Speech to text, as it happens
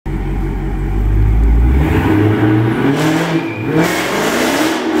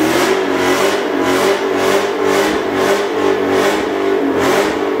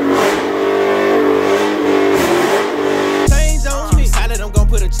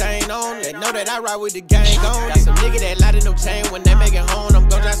on. They know that I ride with the gang on. Got some nigga that light in no chain when they make it home. I'm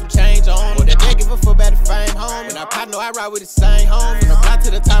gon' drop some change on. Or they give a fuck about the fame home. And I pop, know I ride with the same homies. I fly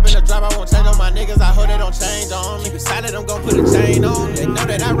to the top in the drop, I won't change on my niggas. I hope they don't change on. Keep it silent, I'm gon' put a chain on. They know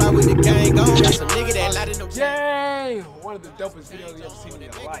that I ride with the gang on. Got some nigga that light in no chain. One of the dopest videos you ever seen in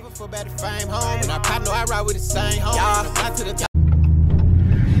your life. Fuck about the fame home. And I pop, know I ride with the same homies. I fly to the top.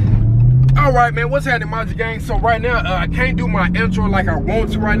 Alright, man, what's happening, Mazi gang? So right now, I can't do my intro like I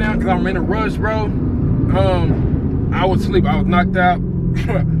want to right now because I'm in a rush, bro. I was asleep, I was knocked out.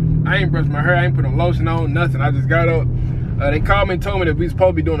 I ain't brushed my hair, I ain't put no lotion on, nothing. I just got up. They called me and told me that we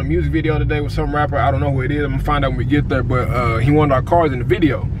supposed to be doing a music video today with some rapper. I don't know who it is, I'm gonna find out when we get there, but he wanted our cars in the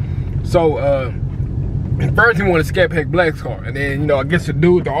video. So, first he wanted a scatpack Black's car, and then, you know, I guess the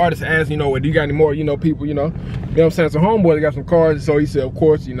dude, the artist asked, you know, well, do you got any more, you know, people, you know what I'm saying? So homeboy, they got some cars, so he said, of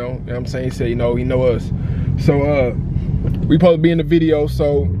course, you know what I'm saying? He said, you know, he know us. So, we supposed to be in the video,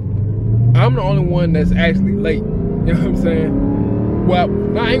 so I'm the only one that's actually late, you know what I'm saying? Well,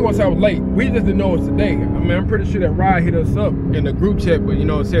 I ain't gonna say I was late, we just didn't know it's today. I mean, I'm pretty sure that Ryan hit us up in the group chat, but, you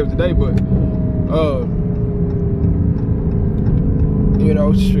know, it said it was today, but, you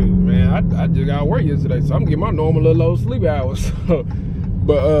know, shoot, man, I just got work yesterday, so I'm getting my normal little low sleep hours.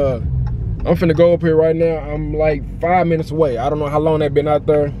 But I'm finna go up here right now. I'm like 5 minutes away. I don't know how long they've been out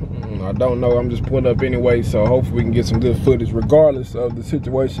there. I don't know. I'm just pulling up anyway, so hopefully we can get some good footage regardless of the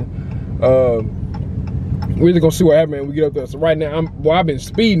situation. We're just gonna see what happens when we get up there. So right now, I've been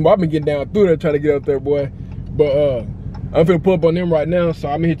speeding, but I've been getting down through there trying to get up there, boy. But I'm finna pull up on them right now, so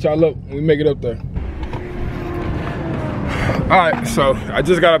I'm gonna hit y'all up when we make it up there. Alright, so I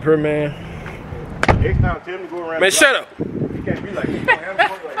just got up here, man. Man, shut up.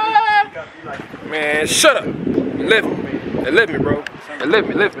 Man, shut up. Lift me, bro. Lift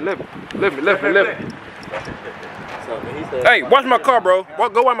me. Hey, watch my car, bro.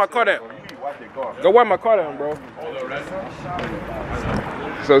 Go wipe my car down. Go wipe my car down, bro.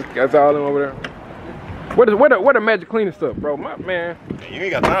 So that's all them over there. What the magic cleaning stuff, bro? Man. You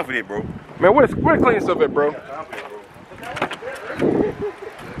ain't got time for that, bro. Man, where the cleaning stuff at, bro?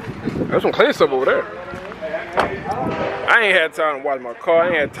 There's some clean stuff over there. I ain't had time to wash my car. I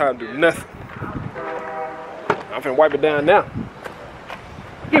ain't had time to do nothing. I'm finna wipe it down now.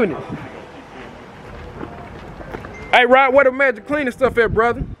 Give me this. Hey, Rod, where the magic cleaning stuff at,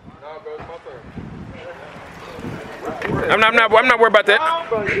 brother? I'm not worried about that. Huh?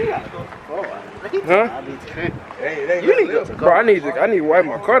 Bro, I need to wipe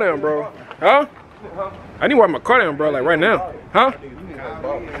my car down, bro. Huh? I need to wipe my car down, bro, like right now. Huh?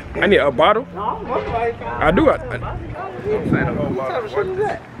 I need a bottle. I do.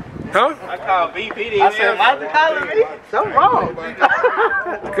 Huh? I called VP. I said, why you calling me? Something wrong.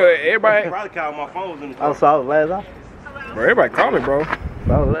 Because everybody probably called my phones in the I saw it last hour. Bro, everybody call me, bro.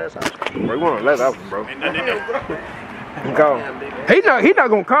 Saw it last hour. Bro, you want last hour, bro. He called me. He not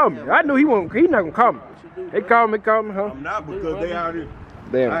gonna call me. I knew he not gonna call me. He called me, huh? I'm not because they already.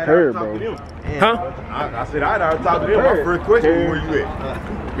 Damn, heard, bro. Huh? I said I'd already talked to them. My first question was where you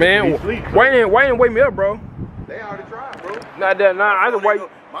at? Man, why ain't wake me up, bro? They already tried, bro. Not that, nah, I just wait.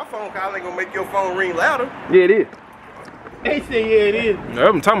 My phone call ain't gonna make your phone ring louder. Yeah, it is. They say yeah, it is. No,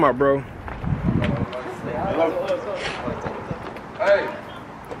 I'm talking about, bro. Hey,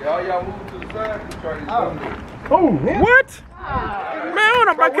 y'all move to the side. What? Man, hold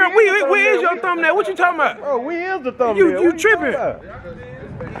on, my girl. Where is your thumbnail? What you talking about? Oh, we is the thumbnail. You tripping?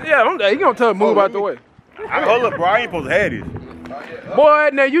 Yeah, he gonna tell him move out the way. Hold up, bro. I ain't supposed to have this. Boy,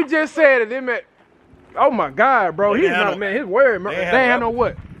 now you just said it. Man. Oh my God, bro. He's not, man. His word, man. They ain't had no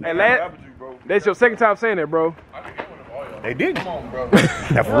what? Hey, lad, that's your second time saying that, bro. They did. Come on, bro.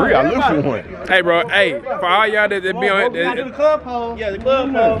 Now for real, I look for one. Hey, bro. Hey, for all y'all that be on it. The club pole. Yeah, the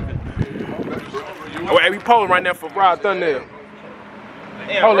club pole. Hey, we polling right now for Rod Thumbnail.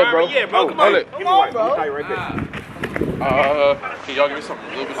 Hold it, bro. Yeah, bro. Hold it. Give me white. You stay right there. Can y'all give me something a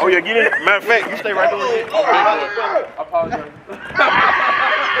little bit? Oh yeah, get in. Matter of fact, you stay right there. I apologize.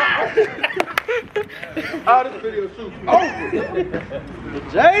 Oh, this video shoot. Oh,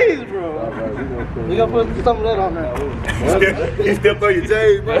 J's, bro. We gonna put some of that on there. You still throw your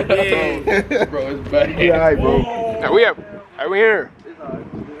J's, bro? Yeah. Bro, it's bad. Yeah, all right, bro. Hey, we here.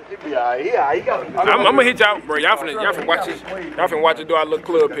 Yeah, you got. I'm gonna hit y'all, bro. Y'all finna watch this. Y'all finna watch it do our little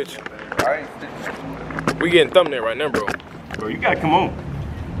club picture. We getting thumbnail right now, bro. Bro, you gotta come on.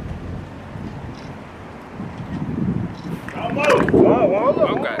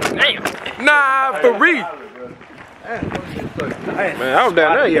 Okay. Damn. Nah, for real. Man, I was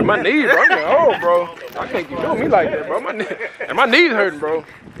down there. Yeah, my knees, bro. I'm getting old, bro. I can't keep doing me like that, bro. My knees hurting, bro.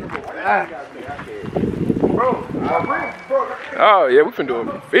 Oh yeah, we finna do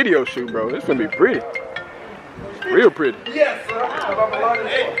a video shoot, bro. This finna be pretty. Real pretty. Yes, sir. I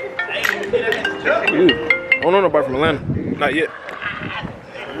don't know nobody from Atlanta. Not yet.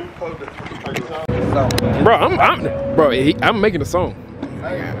 Bro, I'm making a song.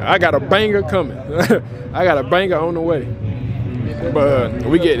 I got a banger coming. I got a banger on the way. But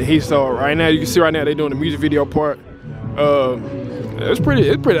we get heat. So right now, you can see right now they doing the music video part. It's pretty.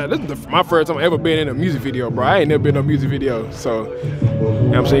 This is my first time ever being in a music video, bro. I ain't never been in a music video. So, you know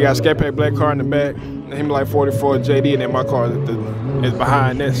what I'm saying? You got a scatpack black car in the back. Him like 44 JD, and then my car is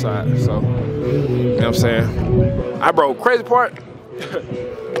behind that side. So, you know what I'm saying? Bro, crazy part.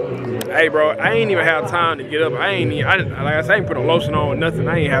 Hey, bro, I ain't even have time to get up. Like I said, I ain't put a lotion on, nothing.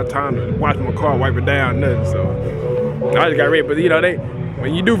 I ain't have time to wash my car, wipe it down, nothing. So, I just got ready. But you know,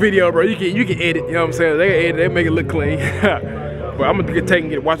 when you do video, bro, you can edit. You know what I'm saying? They can edit, they make it look clean. But I'm gonna get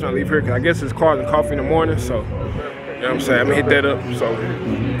a watch when I leave here, because I guess it's cars and coffee in the morning. So, you know what I'm saying? I'm gonna hit that up. So,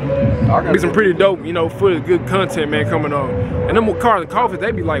 be some pretty dope, you know, footage, good content, man, coming on. And them cars and coffee,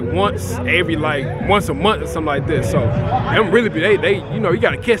 they be like once a month or something like this. So, them really be, they you know, you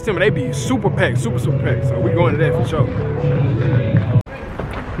gotta catch them, and they be super packed, super packed. So, we going to that for sure.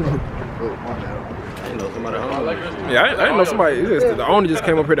 Yeah, I didn't know somebody. It's just, the owner just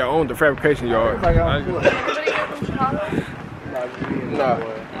came up here that owned the fabrication yard. No,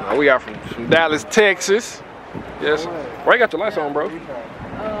 we are from Dallas, Texas. Yes. Why you got your lights on, bro? I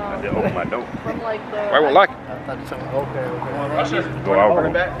just opened my door. Why won't like it? Go out,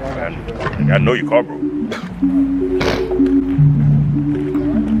 bro. I know your car broke.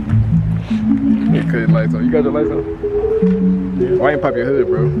 You cut your lights on. You got your lights on? Why ain't pop your hood,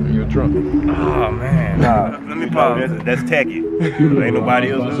 bro? In your trunk. Oh man. Nah. Let me pop. That's tacky. Ain't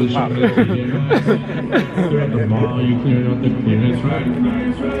nobody else who's popping. You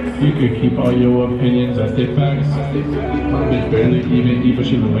can keep all your opinions as they facts. Bitch barely even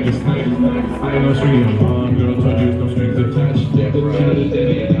she look like a snack. I know string on, girl told you no strings attached. Yeah,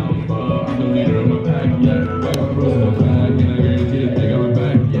 I'm the leader of my pack. Yeah, I got pros in the bag, and I guarantee that they got my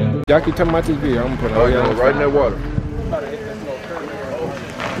back. Yeah. Y'all keep telling my TV. I'm gonna put it Oh yeah, right in that water.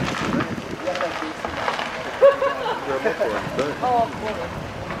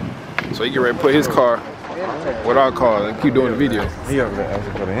 So he get ready to put his car with our car and keep doing the video. He over there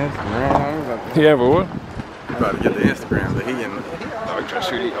asking for the Instagram. He have a what? He about to get the Instagram, but he in. Oh, he trying to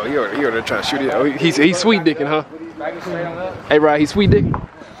shoot it. Oh, he over there trying to shoot it. Oh, he's sweet dicking, huh? Hey, Rod, he's sweet dicking?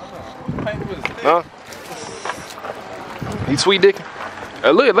 Huh? He's sweet dicking?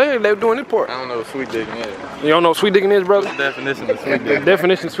 Look, they're doing this part. I don't know what sweet digging is. You don't know what sweet digging is, brother? What's the definition of sweet digging? The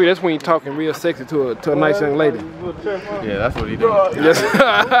definition of sweet, that's when you're talking real sexy to a nice young lady. Yeah, that's what he doing. Yes.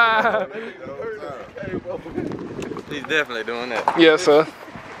 He's definitely doing that. Yes, sir.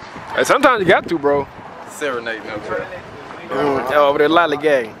 Hey, sometimes you got to, bro. Serenading up there. Over there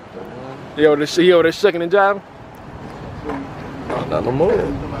lollygagging. He over there shucking and jiving? Not no more.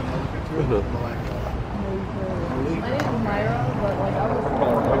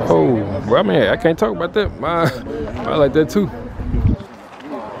 Oh, bro, I mean, I can't talk about that. I like that too.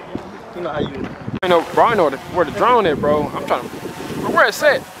 I know, bro, I know where the drone is, bro. I'm trying to, where it's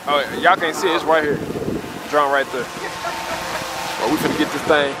at? Oh, y'all can't see it, it's right here. Drone right there. Well, we finna get this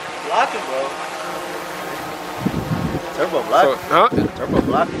thing. Blocking, bro. Turbo blocking. So, huh? Turbo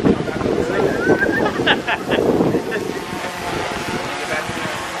blocking.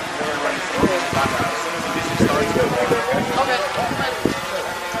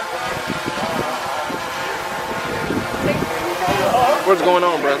 What's going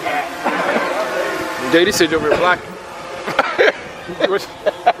on, brother? JD said you're over here blocking.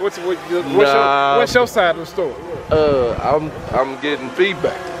 What's your side of the story? I'm getting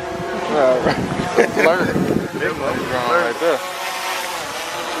feedback. All right. Learning. Right there.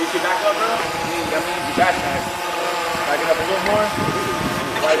 You can back up, bro. That means you back it up a little more.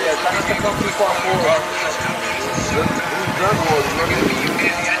 Right there. Try not to come too far forward.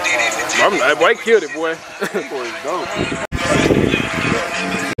 Boy, killed it, boy. Boy, dope.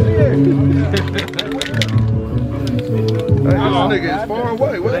 This nigga is far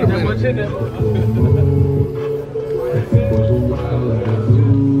away. Wait a minute.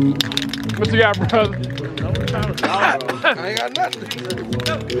 What you got, brother? I ain't got nothing.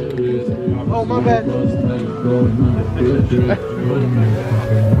 Oh, my bad.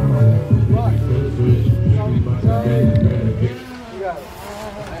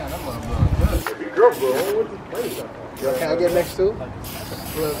 Can I get next to?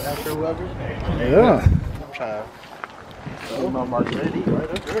 After whoever? Yeah. I'm trying.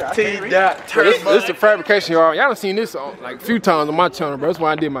 This is the fabrication yard. Y'all done seen this like a few times on my channel, bro. That's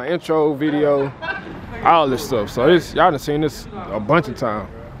why I did my intro video. all this stuff. So this, y'all done seen this a bunch of times.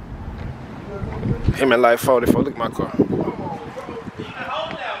 Him and Life 44. Look at my car.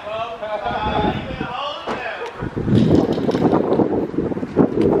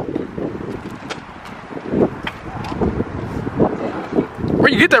 Where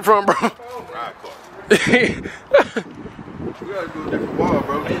you get that from, bro? We gotta do a different wall,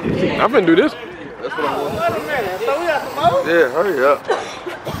 bro. I'm finna do this. That's what I want. Yeah, hurry up.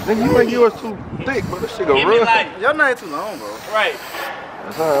 Nigga, you make yours too thick, but this shit go real. Your name too long, bro. Right.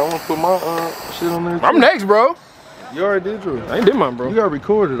 That's alright, I wanna put my shit on there too. I'm next, bro. You already did yours. I ain't did mine, bro. You gotta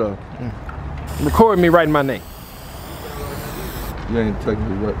record it though. Record me writing my name. You ain't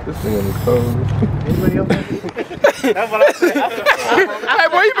technically right. This thing on the code. That's what I said. Hey,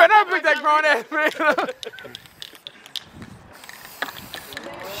 boy, you better not pick that grown ass man up.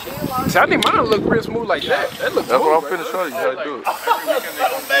 See, I think mine look real smooth like that. That looks That's smooth. what I'm finna show you how to do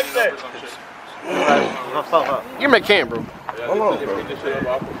it. You make can, bro. Hold on, bro.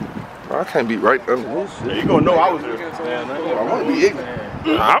 Bro, I can't be right under this shit. You gonna know I was there. I wanna be ignorant.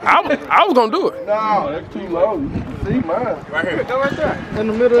 I was gonna do it. No, that's too low. You can see mine. Right here. Go right there. In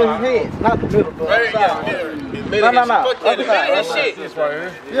the middle of his head. Not the middle, but Right side. here. No. Other side. That shit. This right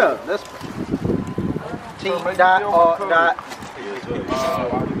here. Yeah, that's T dot R dot.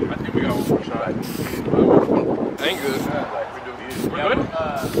 I think we got one more shot. Ain't good.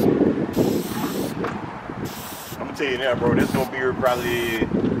 I'm gonna tell you now, bro. This gonna be here probably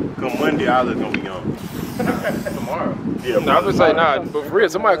come Monday. All is gonna be gone. Tomorrow. Yeah. No, I was say nah, but for real,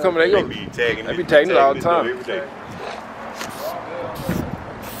 somebody coming, they They go. be tagging. They be tagging it all the this stuff time. every day.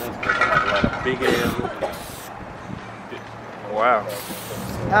 Big ass. Wow.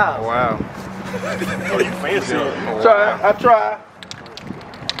 Oh. Wow. Oh, you fancy? I try.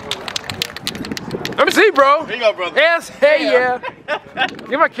 Let me see, bro. There you go, brother. Yes, hey, yeah.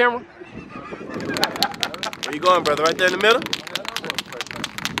 Give my camera. Where you going, brother? Right there in the middle?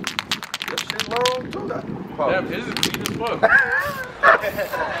 Damn, this is deep as fuck.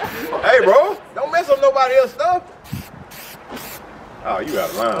 Hey, bro. Don't mess up nobody else's stuff. Oh, you out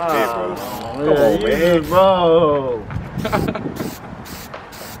of line, bro. Come on, man. Bro.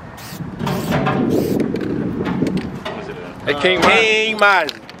 Hey, King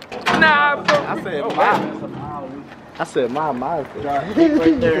Mazi. Nah, bro. I said my.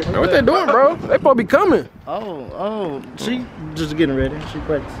 What they doing, bro? They supposed to be coming. Oh, she just getting ready. She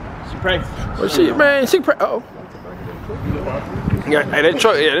practicing. Well, she, man, she. Oh. Yeah, hey, that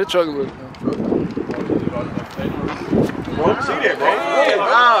truck. Yeah, that truck was. Bro, see that, bro?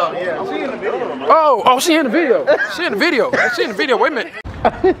 Oh, yeah. She in the video. Oh, she in the video. She in the video. She in the video. Wait a minute.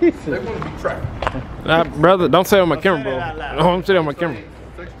 Nah, brother, don't say it on my camera, bro. No, I'm saying on my camera. You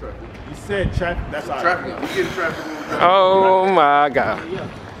said traffic. That's all right. Traffic. We get traffic. Oh my God.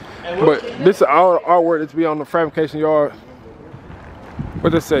 But this is all artwork that's be on the fabrication yard.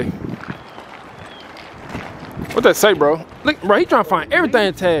 What they say? What they say, bro? Look, bro, he trying to find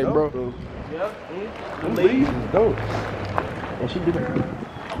everything tagged, bro. Them leaves is dope. And she did it.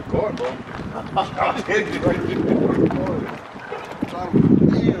 Record, bro.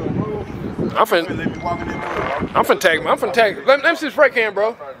 I'm finna tag. Let me see the spray can,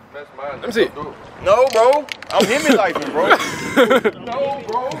 bro. Let me see it. No, bro. I'm Hemi life, bro. No,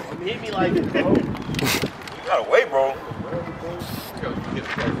 bro. Hit me like this, bro. You gotta wait, bro.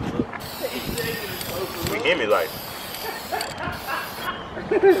 We Hemi life.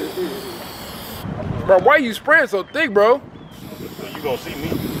 Bro, why you spraying so thick, bro? So you gonna see me.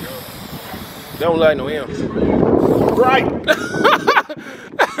 They don't like no M. Right.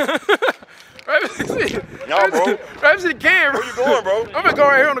 No, bro. Right to the can, bro. Where you going, bro? I'm gonna go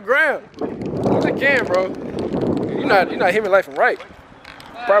right here on the ground. To the can, bro. You're not hitting life from right.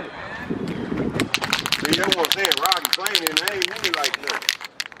 Probably. See, that's what I'm saying. Rock and playing, and I ain't really like that.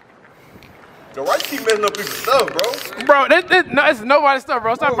 The right keep messing up people's stuff, bro. Bro, no, it's nobody's stuff,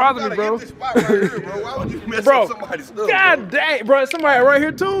 bro. Stop bothering me, bro. Hit this spot right here, bro. Why would you mess Bro, up somebody's stuff? God dang, bro. Somebody right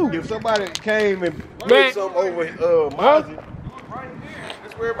here too. If somebody came and Man. put something over Mazi.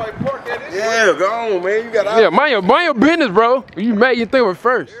 That's where everybody park at. Yeah, go on, man. You got Yeah, mind your business, bro. You mad, you think of it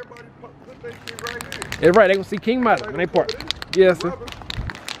first. Everybody put that shit right here. That's right, they gonna see King Mazi when they park. Yes, sir.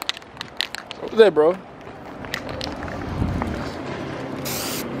 What was that, bro?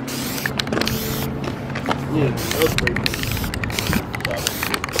 Yeah, that's great.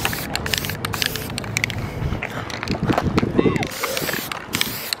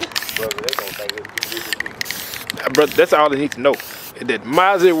 Bro, that's all they need to know. That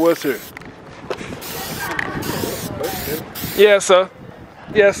Mazi was here. Yes, sir.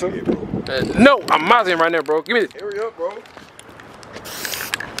 Yes, sir. No, I'm Mazi right now, bro. Give me this. Hurry up, bro.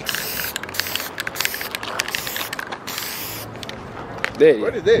 There.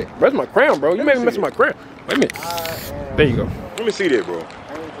 What is that? That's my crown, bro. You made me mess with my crown. Wait a minute. There you go. Let me see that, bro.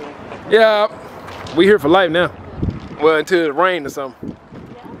 Yeah, we here for life now. Well, until it rain or something.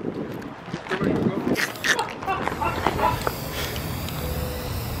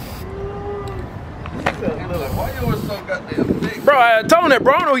 Why you was so goddamn thick? Bro, I told him that,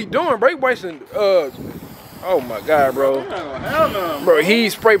 bro. I don't know what he doing, bro. He wasting, oh my God, bro. Hell no. Bro, he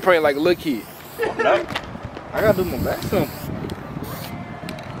spray paint like a little kid. I gotta do my back something.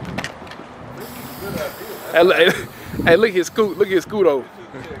 Hey, look at his scoot. Look at his scoot over.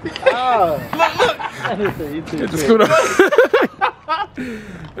 Look. Get the scoot over.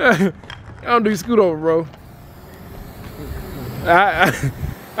 I don't do scoot over, bro.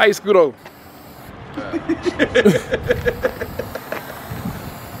 How you scoot over?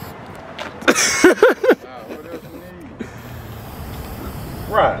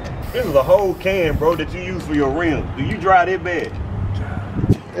 Right. This is a whole can, bro, that you use for your rims. Do you dry that bad?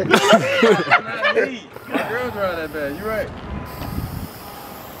 My girl drive that bad. You right.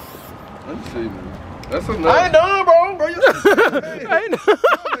 Let me see, man. That's enough. I ain't done, bro. I ain't know.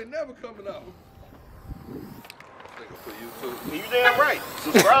 Y'all ain't never coming out. Nigga for YouTube. You damn right.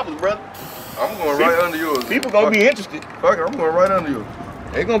 Subscribers, brother. I'm going right under yours. People gonna be interested. Fuck it, I'm going right under yours.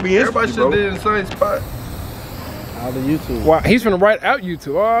 They gonna be interested, Everybody should be in the same spot. Out of YouTube. Wow, he's finna write out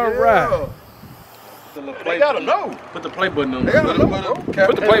YouTube. All right. They gotta know. Put the play button on They it. gotta know, bro.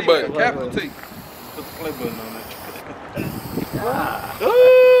 Put the play button. Capital T. Put the play button on it.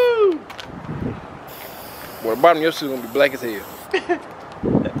 Ooh. Well, the bottom of your shoe gonna be black as hell.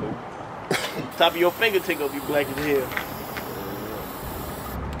 Top of your fingertip gonna be black as hell.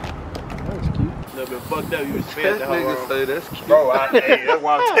 That's cute. A little bit fucked up. You was fast That the whole nigga road. say that's cute. Bro, hey, that's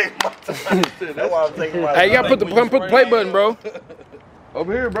why I'm taking my time. That's why I'm taking my time. Hey, you gotta put the play button, bro.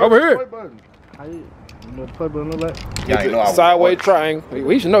 Over here, bro. Over here. Play button. How you know what the play button look like? Y'all ain't know I was Sideways watching. triangle.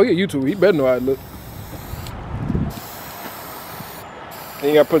 He should know he a YouTube. He better know how it look. Then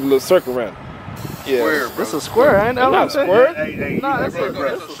you gotta put a little circle around it. Yeah. Where, bro? That's a square, ain't that? Not a square. Hey, Nah, that's Bro, a go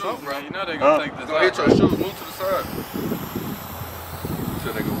hit your shoes, bro. You know they gonna take this Go hit your shoes. Move to the side.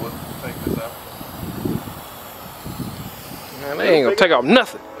 So they go what? Take this out. Man, they ain't gonna take off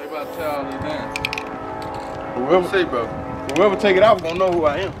nothing. They about to tell all these things. Whoever, See, bro. whoever take it off gonna know who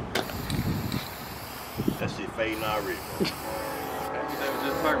I am. That shit fading already, bro. They were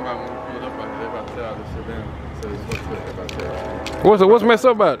just talking about when we pulled up on it. They about to tell all this shit down. So it's what's they about to tell. What's messed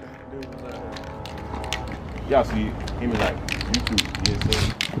up about it? Y'all see him like YouTube.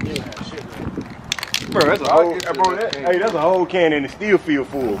 Bro, that's a whole, hey, that's a whole can and it still feel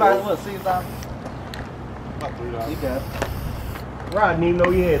full, bro. What, $6? About $3. You got it. Rod didn't even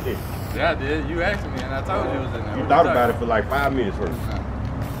know he had this. Yeah, I did. You asked me and I told you it was in there. You thought about it for like 5 minutes first.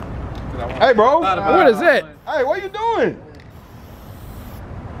 Hey, bro. What is that? Hey, what you doing?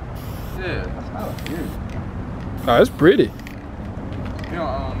 Yeah. Oh, it's pretty. You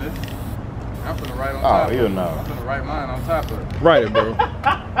don't own this. I'm finna write on Oh, top. hell I'm no. finna write mine on top of it. Right it, bro.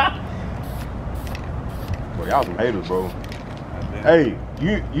 Bro, y'all some haters, bro. Hey,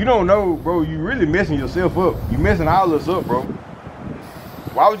 you don't know, bro. You really messing yourself up. You messing all us up, bro.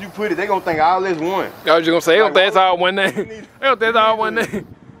 Why would you put it? They gonna think all this one. I was just gonna say, I don't think it's all one name. I don't think it's all one name.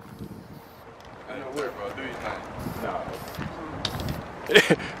 I ain't no worry, bro. Do your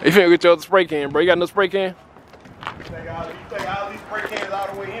thing. You finna get your other spray can, bro. You got no spray can? You take all these spray cans all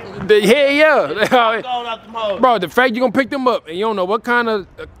the way in. Hell yeah. Going out the mode. Bro, the fact you gonna pick them up and you don't know what kind of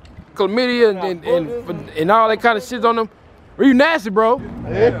chlamydia and all that kind of shit on them, bro, you nasty, bro.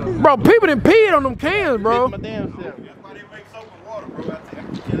 Bro, people done peed on them cans, bro. My damn self. That's why they make soap and water, bro. I tell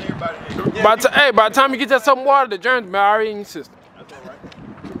everybody that. By the time you get that soap and water, the germs be already in your system. That's all right.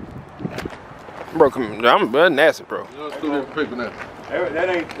 Bro, come on, I'm nasty, bro. You know, it's 2 different people now. That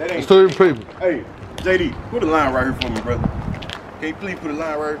ain't. It's 2 different people. Hey, JD, put a line right here for me, brother. Can you please put a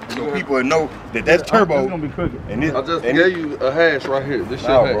line right here so people will know that that's turbo. It's gonna be crooked. And this, I just and gave you a hash right here. This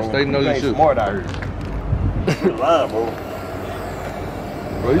your hash. They know you you ain't should. smart out here. Put a line, bro.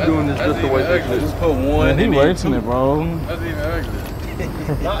 Bro, you doing this just the way they Just should. put one in wasting it, bro. That's even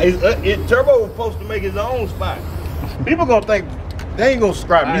ugly. Nah, Turbo was supposed to make his own spot. People gonna think they ain't gonna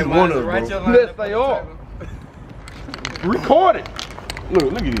subscribe to neither one of them, bro. Yes, they are. Record it.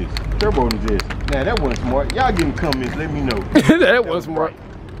 Look at this. Turbo in his ass. Now that wasn't smart. Y'all getting comments, let me know. That was smart.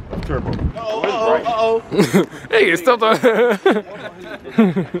 Turbo. Hey, stop on.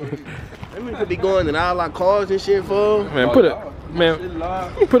 We could be going in all our cars and shit for. Man, put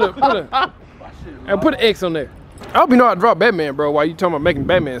an X on there. I hope you know how to draw Batman, bro, while you talking about making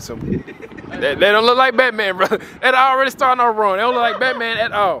Batman something. They don't look like Batman, bro. That already starting off wrong. They don't look like Batman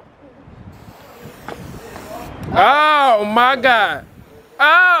at all. Oh my God.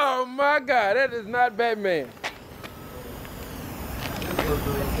 Oh my God, that is not Batman.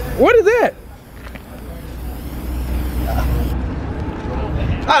 What is that?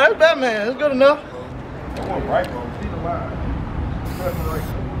 Ah, that's Batman. That's good enough.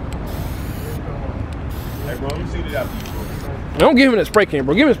 Hey, bro, let me see that. Don't give him that spray can,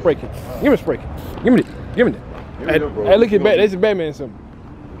 bro. Give me a spray can. Give me a spray can. Give me that. Give me that. Hey, look at Batman. That's a Batman something.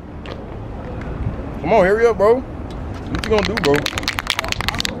 Come on, hurry up, bro. What you gonna do, bro?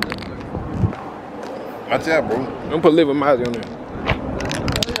 Watch out, bro. I'm gonna put liver Mazi on there.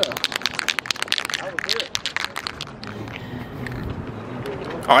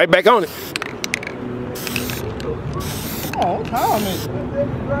 All right, back on it. Oh, what time is it?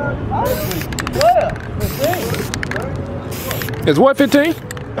 It's what, 15?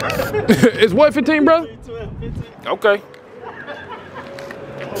 It's what, 15, brother? Okay.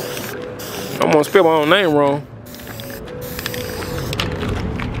 I'm gonna spell my own name wrong.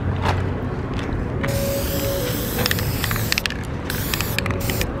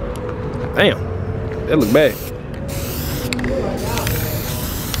 Damn, that look bad.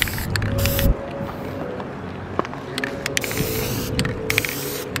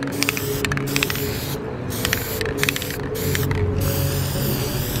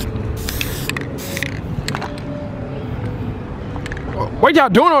 What y'all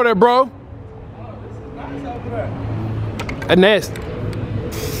doing over there, bro? That's nasty.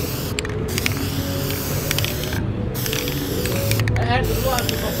 I had to watch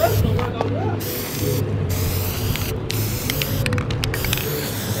the professional work on that.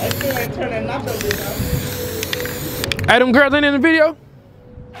 That shit ain't turning nacho this out. Hey, them girls ain't in the video?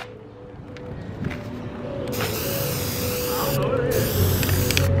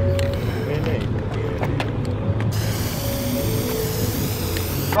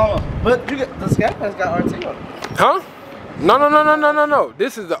 But you get the scatpack got RT on it. Huh? No.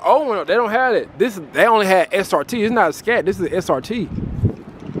 This is the old one. They don't have it. They only had SRT. It's not a scat. This is the SRT.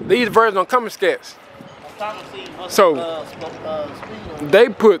 These versions don't come in scats. So they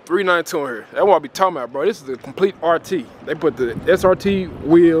put 392 on here. That's what I be talking about, bro. This is a complete RT. They put the SRT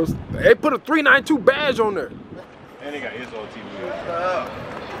wheels. They put a 392 badge on there. And they got SRT wheels.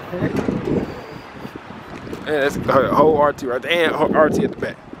 And that's the whole RT right there, and RT at the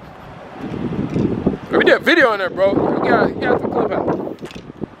back. We did a video on there, bro. You got some clip out.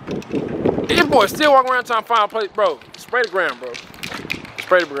 This boy still walking around trying to find a place, bro. Spray the ground, bro.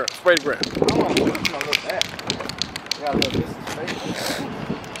 Spray the ground. Spray the ground. I want to look back. Got a little distance space.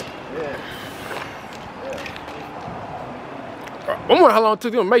 Yeah. I wonder how long it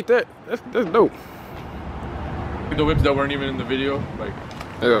took them to make that. That's dope. The whips that weren't even in the video, like,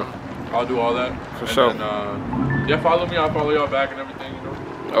 yeah, I'll do all that. For sure. Then, yeah, follow me. I'll follow y'all back and everything, you know.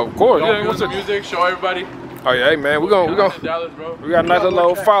 Of course. Yeah, what's the music? Show everybody. Oh yeah, hey man, we gonna Dallas, bro. we got a nice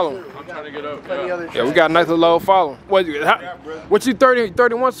little following. I'm trying to get up. Yeah, we got a nice little following. What you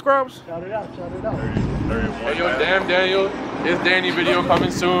 31 subscribers? Shout it out. Hey, yo, damn Daniel. It's Danny video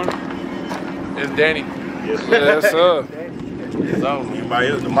coming soon. It's Danny. Yes, sir. So, anybody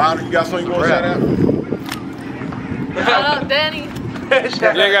else, the model, you got something you want to shout out? Shout out Danny. You ain't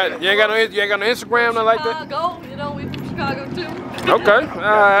got no Instagram, nothing like that? Chicago, you know, we from Chicago too. Okay, all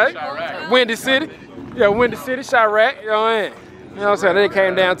right. Windy City. Yeah, Windy City, Chirac, you know what I mean? You know what I'm saying? They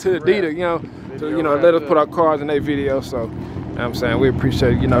came down to the Dita, to let us put our cars in their video, so, you know what I'm saying? We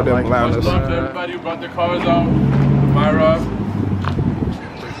appreciate, them allowing us. Much love to everybody who brought their cars out. Myra.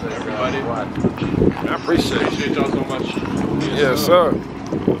 Everybody. I appreciate y'all so much. Yes, sir.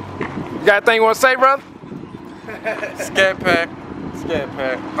 You got anything you want to say, brother? Scatpack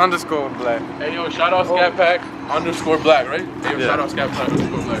 _black. Hey, yo, shout out scatpack _black, right? Hey, yo, shout out scatpack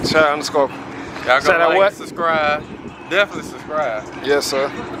 _black. Shout out _ Y'all shout go out like, what? subscribe. Definitely subscribe. Yes,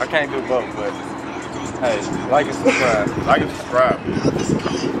 sir. I can't do both, but hey, like and subscribe. Like and subscribe.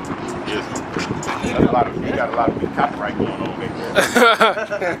 Yes. You got a lot of good copyright going on back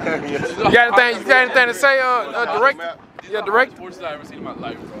there. You got anything to say, direct? Yeah, direct. Sports that I've ever seen in my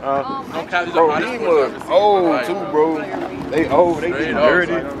life, bro. No cap, these bro, are these sports I've ever was seen. old Like, too, bro. They old, they getting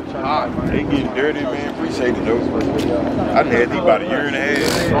dirty. Hot. They getting dirty, man. Appreciate it though. I done had these about a year and a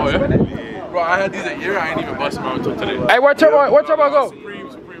half. Oh, yeah? Bro, I had these a year. I ain't even bust them out until today. Hey, where y'all go? Supreme,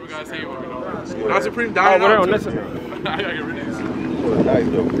 we gotta save them, you know. Not Supreme, Oh, dying whatever, out. listen. I gotta get rid of these. Nice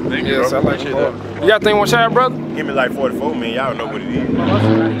though. Thank you, Yes, bro. I like Appreciate that. that. You got anything you want to shout out, brother? Give me like 44, man. Y'all know what it is. You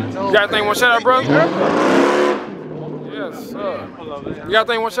got anything you want to shout out, brother? Yes, sir. You got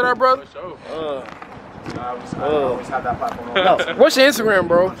anything you want to shout out, brother? What's your Instagram,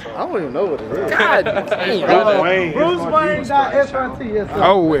 bro? I don't even know what it is. God dang. Bruce Wayne.SRT. Yes, sir.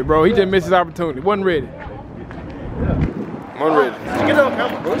 Oh, wait, bro. He just missed his opportunity. Wasn't ready. I'm ready. Get on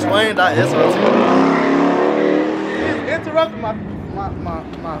camera, Bruce Wayne.SRT. Interrupt my.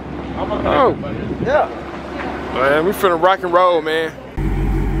 Oh. Yeah. Man, we finna rock and roll, man.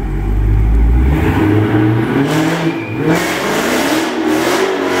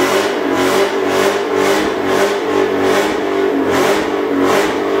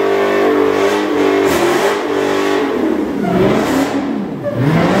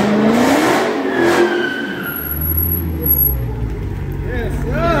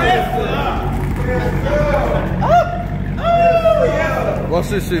 What's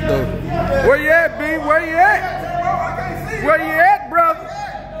this shit though? Where you at, B? Where you at? Where you at, brother?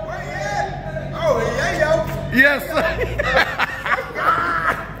 Where you at? Oh, yeah, yo. Yes, sir.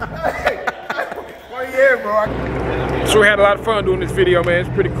 Where you at, bro? So we had a lot of fun doing this video, man.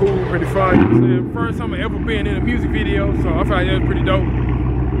 It's pretty cool, pretty fun. You know what I'm saying? First time I ever been in a music video, so I feel like that was pretty dope.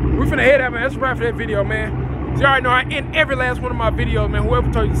 We finna head out, man. That's a wrap for that video, man. So you already know I end every last one of my videos, man.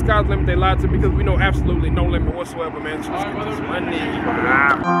 Whoever told you the sky's the limit, they lied to me because we know absolutely no limit whatsoever, man. So let's get this money.